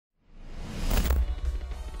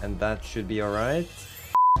And that should be alright.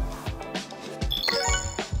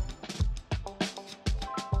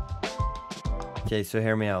 Okay, so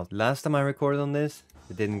hear me out. Last time I recorded on this,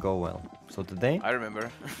 it didn't go well. So today, I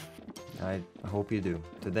remember. I hope you do.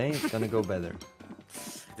 Today, it's gonna go better.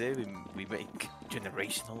 Today we make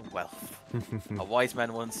generational wealth. A wise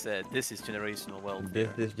man once said, "This is generational wealth." This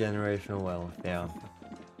is generational wealth, yeah.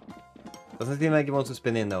 Doesn't seem like it wants to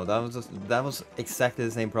spin in though. That was exactly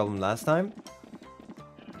the same problem last time.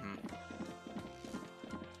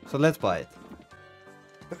 So let's buy it.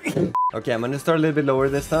 Okay, I'm gonna start a little bit lower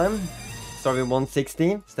this time. Start with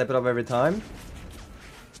 160, step it up every time.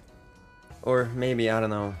 Or maybe, I don't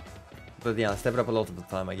know. But yeah, step it up a lot of the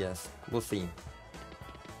time, I guess. We'll see.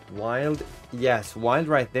 Wild, yes, wild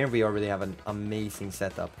right there, we already have an amazing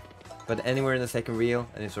setup. But anywhere in the second reel,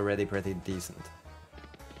 and it's already pretty decent.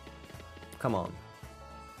 Come on.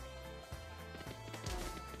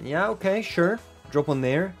 Yeah, okay, sure. Drop one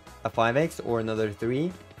there, a 5x or another 3.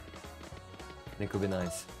 And it could be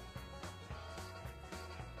nice.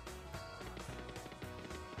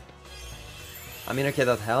 I mean, okay,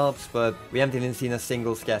 that helps, but we haven't even seen a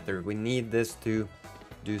single scatter. We need this to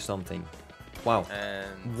do something. Wow.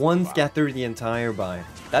 And One scatter the entire buy.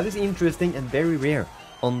 That is interesting and very rare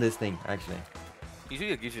on this thing, actually.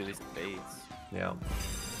 Usually it gives you at least base. Yeah.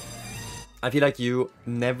 I feel like you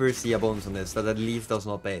never see a bonus on this that at least does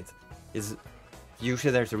not bait.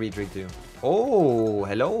 Usually there's a retrig too. Oh,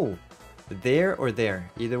 hello. There or there?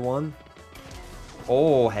 Either one.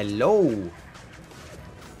 Oh, hello.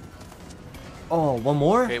 Oh, one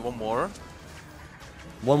more? Okay, one more.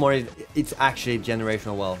 One more. It's actually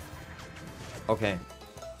generational wealth. Okay.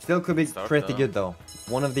 Still could be pretty good though.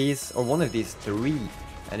 One of these, or one of these 3,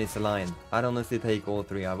 and it's a line. I'd honestly take all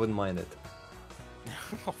 3. I wouldn't mind it.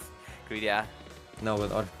 Greedy, yeah. No,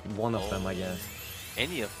 but one of them, I guess.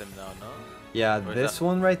 Any of them now, no? Yeah, this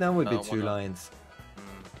one right now would be 2 lines.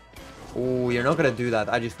 Oh, you're not gonna do that.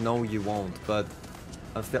 I just know you won't, but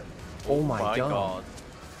I'm still... Oh my god.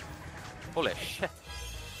 Holy shit.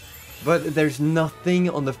 But there's nothing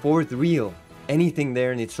on the 4th reel. Anything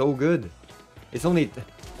there, and it's so good. It's only...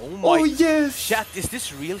 Oh my... Oh yes! Chat, is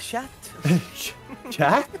this real chat?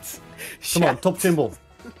 Chat? Come on, top symbol.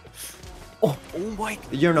 Oh my...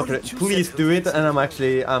 You're not gonna... Please do it, and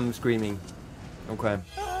I'm screaming. Okay.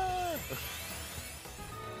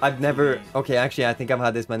 I've never... Okay, actually, I think I've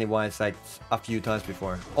had this many wives like a few times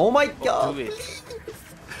before. Oh my god! Do it.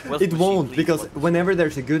 It won't, because whenever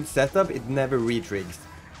there's a good setup, it never retrigs.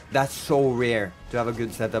 That's so rare to have a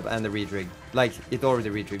good setup and a retrig. Like, it already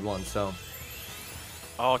retrigged once, so...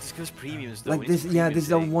 Oh, this gives premiums though. Like this, yeah, this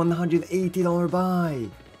is a $180 buy.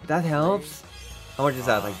 That helps. How much is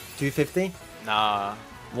that? Like 250? Nah.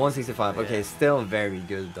 165. Yeah. Okay, still very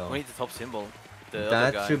good though. We need the top symbol.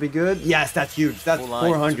 That should be good. Yes, that's huge. That's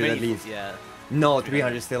 400 at least. Yeah. No,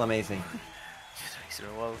 300 is still amazing.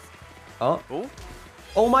 Oh.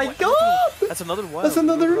 Oh my god! That's another one. That's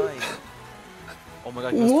another. Oh my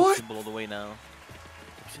god, what? Symbol all the way now.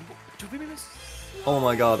 Symbol. 2 premiums. Oh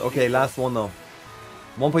my god. Okay, last one though.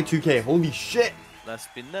 1.2k. Holy shit! Last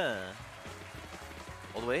spin there.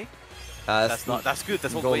 All the way? That's not. That's good.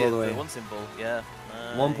 That's all the way. The one symbol. Yeah.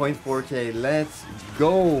 Nice. 1.4k. Let's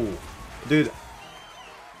go, dude.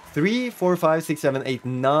 3, 4, 5, 6, 7, 8,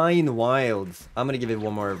 9 wilds. I'm gonna give it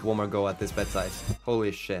one more go at this bet size.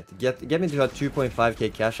 Holy shit. Get me to a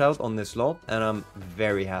 2.5k cash out on this slot, and I'm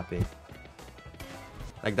very happy.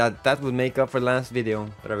 Like that would make up for the last video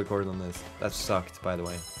that I recorded on this. That sucked, by the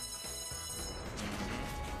way.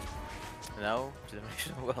 Now,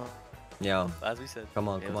 generational wealth. Yeah. As we said. Come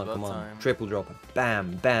on, come on, come on. Triple drop.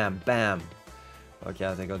 Bam, bam, bam. Okay,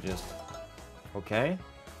 I think I'll just... Okay.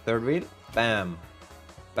 3rd reel. Bam.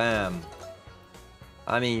 Bam.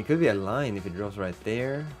 I mean, it could be a line if it drops right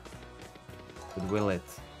there. But will it?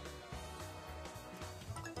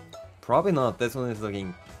 Probably not. This one is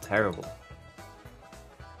looking terrible.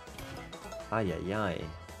 Ay, ay, ay.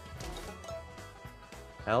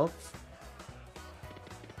 Helps?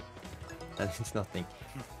 That means nothing.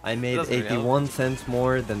 I made 81 cents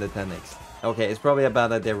more than the 10x. Okay, it's probably a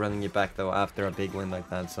bad idea running it back though after a big win like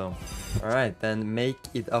that, so... Alright, then make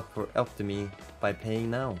it up to me by paying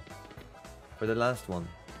now. For the last one.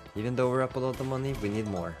 Even though we're up a lot of money, we need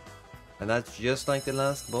more. And that's just like the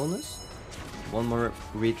last bonus. One more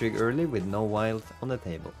retrig early with no wild on the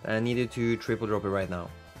table. And I needed to triple drop it right now.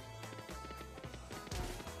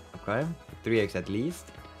 Okay, 3x at least.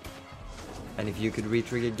 And if you could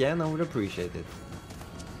retrig again, I would appreciate it.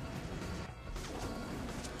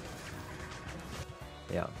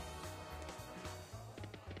 Yeah.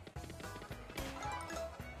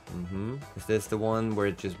 Is this the one where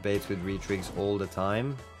it just baits with retrigs all the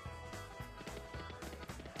time?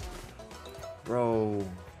 Bro,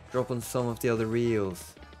 drop on some of the other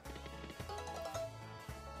reels.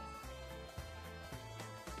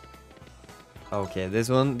 Okay, this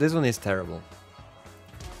one is terrible.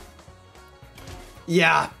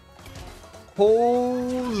 Yeah!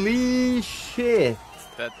 Holy shit!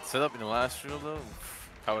 That setup in the last reel though,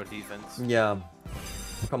 power defense. Yeah.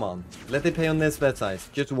 Come on. Let it pay on this bet size.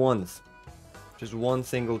 Just once. Just one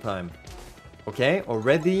single time. Okay,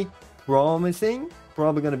 already promising.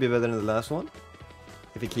 Probably gonna be better than the last one.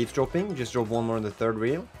 If it keeps dropping, just drop one more on the third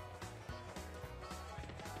reel.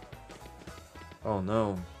 Oh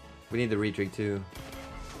no. We need the retrig too.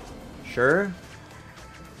 Sure.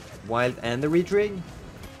 Wild and the retrig.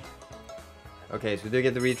 Okay, so we do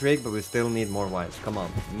get the retrig, but we still need more wilds. Come on.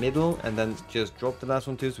 Middle, and then just drop the last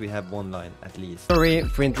one too, so we have one line at least. Sorry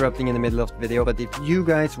for interrupting in the middle of the video, but if you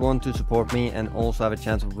guys want to support me and also have a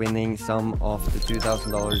chance of winning some of the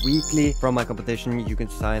 $2,000 weekly from my competition, you can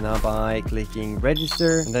sign up by clicking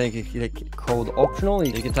register, and then you can click code optional.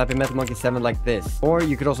 You can type in MetalMonkey7 like this. Or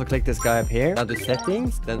you could also click this guy up here. Now the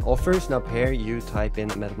settings, then offers, and up here you type in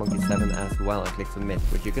MetalMonkey7 as well and click submit,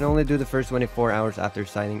 which you can only do the first 24 hours after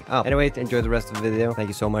signing up. Anyway, enjoy the rest of the video. Thank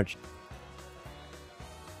you so much.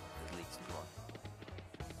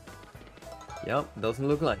 Yep, doesn't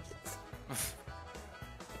look like it.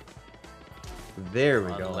 There we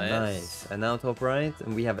go, nice. And now top right,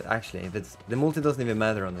 and we have it actually. If it's the multi doesn't even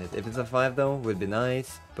matter on it. If it's a 5 though, would be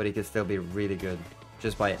nice, but it could still be really good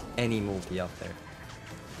just by any multi up there.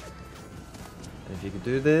 And if you could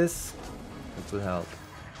do this, it would help.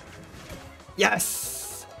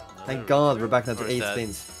 Yes! Thank God, we're back now to 8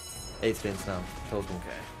 spins. 8 spins now, total. Okay.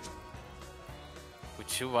 With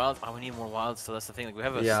 2 wilds, we need more wilds, so that's the thing. Like, we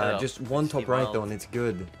have a yeah, setup, just one top right though, and it's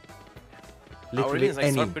good. Literally like,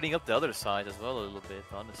 any. start building up the other side as well a little bit,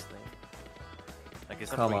 honestly. Like,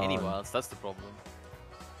 it's not doing any wilds, that's the problem.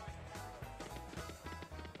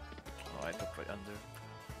 Alright, top right under.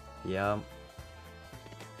 Yeah.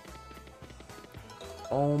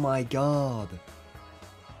 Oh my God.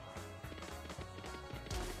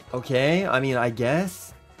 Okay, I mean, I guess.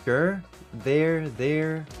 Sure.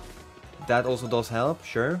 There. That also does help,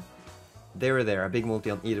 sure. There, a big multi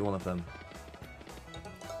on either one of them.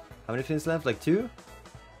 How many spins left? Like 2?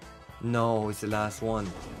 No, it's the last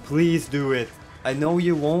one. Please do it. I know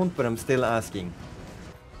you won't, but I'm still asking.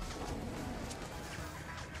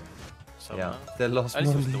 So yeah, the lost one.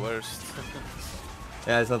 one. It's the worst.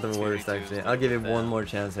 Yeah, it's not the worst actually. I'll give it one more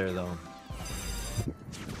chance here though.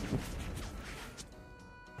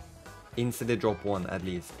 Instantly drop one at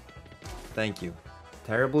least. Thank you.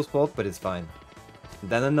 Terrible spot, but it's fine.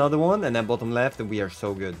 Then another one, and then bottom left, and we are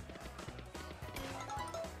so good.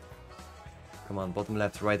 Come on, bottom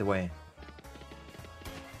left right away.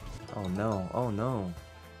 Oh no, oh no.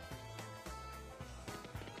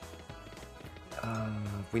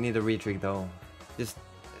 We need a retrig though. Just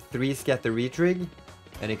 3 scatter retrig,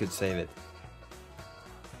 and it could save it.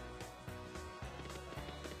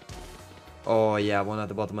 Oh yeah, one at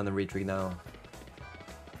the bottom and a retrig now.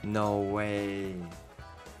 No way.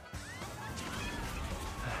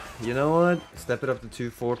 You know what? Step it up to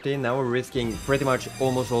 240. Now we're risking pretty much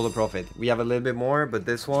almost all the profit. We have a little bit more, but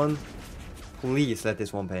this one, please let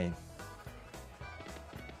this one pay.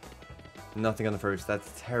 Nothing on the first.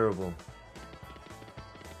 That's terrible.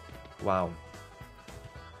 Wow.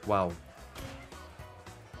 Wow.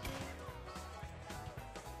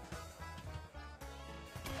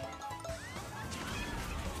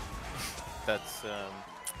 That's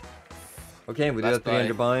okay, we do that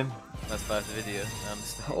 300 buy. That's last video.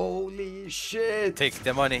 Holy shit! Take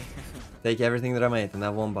the money. Take everything that I made and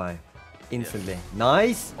have one buy. Instantly. Yes.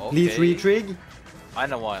 Nice! Okay. Please retrig.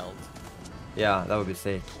 And a wild. Yeah, that would be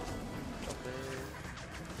sick.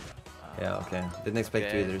 Yeah, okay. Didn't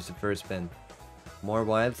expect to either. It's the first spin. More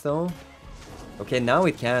wilds though. Okay, now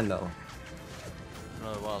it can though.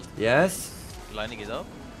 Another wild. Yes. Lining it up,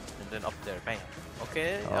 and then up there, bam.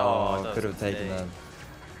 Okay. Oh, could have taken that.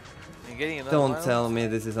 Don't tell me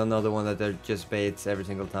this is another one that they're just baits every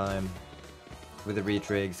single time. With the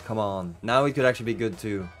retrigs. Come on. Now it could actually be good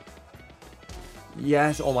too.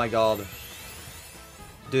 Yes. Oh my God.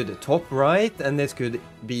 Dude, top right, and this could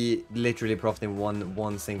be literally profiting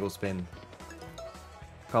one single spin.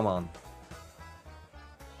 Come on.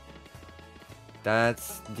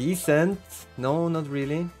 That's decent. No, not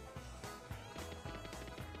really.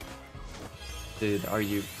 Dude, are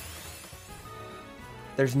you...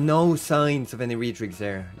 There's no signs of any retrigs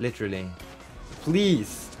there, literally.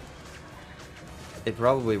 Please. It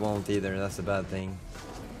probably won't either, that's a bad thing.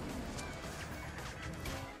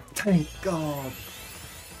 Thank God.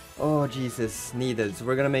 Oh, Jesus, needed. So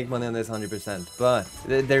we're gonna make money on this 100%. But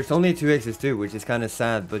there's only 2 X's too, which is kind of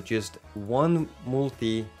sad. But just one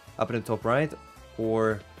multi up in the top right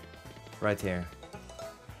or right here.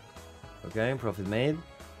 Okay, profit made.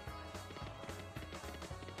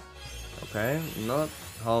 Okay, not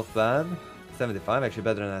half bad. 75, actually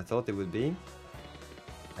better than I thought it would be.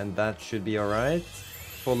 And that should be alright.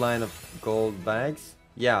 Full line of gold bags.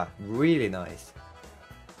 Yeah, really nice.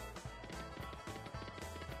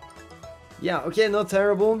 Yeah, okay, not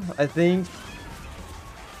terrible. I think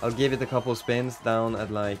I'll give it a couple spins down at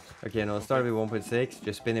like... Okay, no, start with 1.6.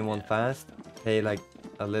 Just spin in one fast. Pay like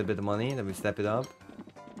a little bit of money. Then we step it up.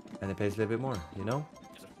 And it pays a little bit more, you know?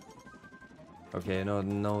 Okay,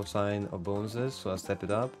 no sign of bonuses, so I'll step it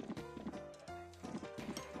up.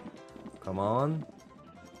 Come on.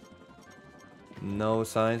 No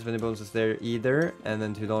signs of any bonuses there either. And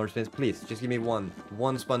then $2 spins. Please, just give me one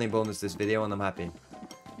spawning bonus this video and I'm happy.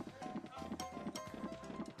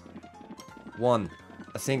 One.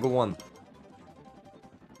 A single one.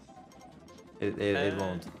 It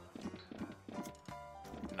won't.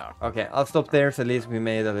 No. Okay, I'll stop there, so at least we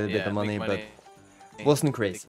made a little bit of money, but wasn't crazy.